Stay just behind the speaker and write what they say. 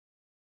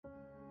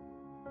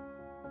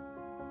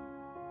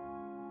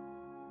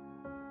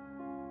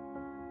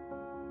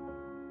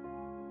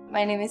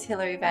My name is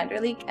Hilary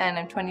and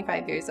I'm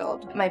 25 years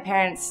old. My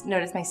parents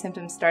noticed my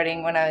symptoms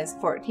starting when I was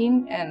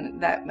 14, and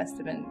that must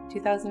have been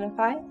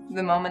 2005.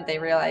 The moment they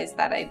realized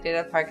that I did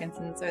have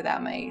Parkinson's or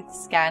that my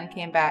scan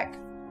came back,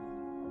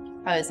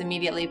 I was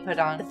immediately put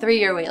on a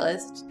 3-year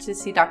waitlist to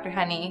see Dr.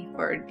 Honey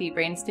for deep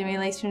brain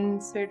stimulation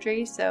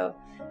surgery. So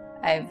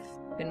I've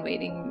been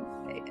waiting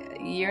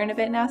a year and a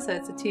bit now, so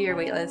it's a 2-year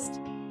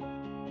waitlist.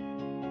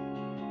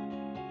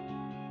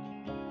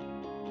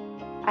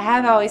 I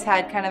have always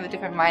had kind of a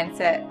different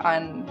mindset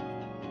on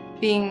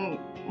being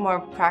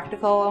more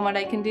practical on what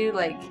I can do.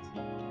 Like,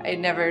 I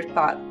never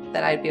thought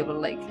that I'd be able to,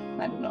 like,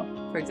 I don't know,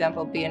 for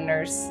example, be a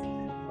nurse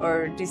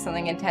or do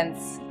something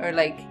intense or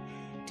like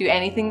do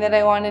anything that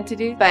I wanted to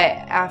do. But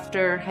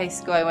after high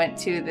school, I went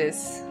to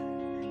this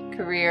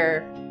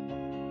career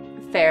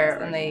fair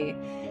and they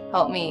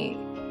helped me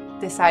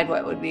decide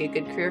what would be a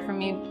good career for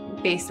me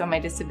based on my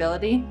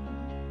disability.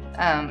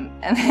 And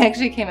I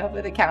actually came up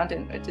with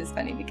accountant, which is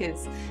funny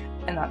because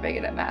I'm not very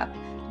good at math.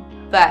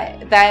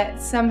 But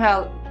that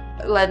somehow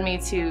led me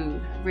to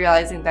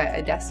realizing that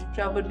a desk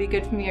job would be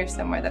good for me or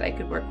somewhere that I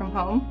could work from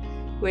home,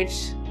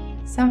 which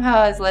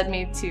somehow has led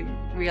me to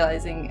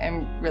realizing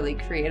I'm really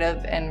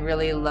creative and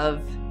really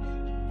love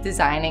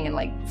designing and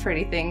like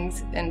pretty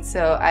things. And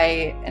so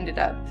I ended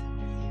up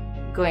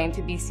going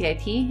to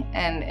BCIT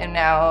and am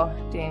now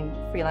doing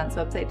freelance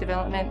website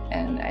development,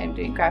 and I'm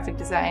doing graphic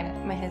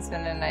design. My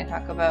husband and I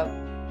talk about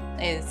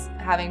is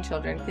having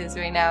children, because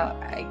right now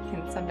I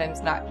can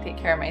sometimes not take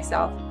care of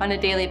myself. On a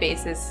daily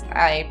basis,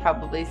 I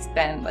probably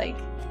spend like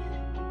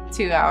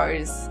 2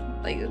 hours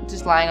like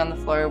just lying on the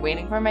floor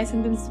waiting for my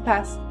symptoms to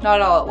pass.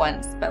 Not all at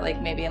once, but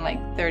like maybe in like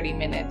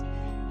 30-minute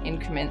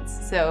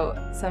increments. So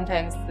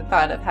sometimes the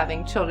thought of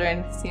having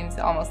children seems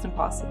almost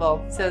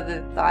impossible. So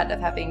the thought of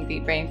having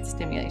deep brain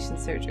stimulation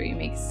surgery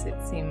makes it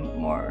seem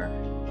more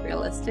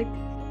realistic.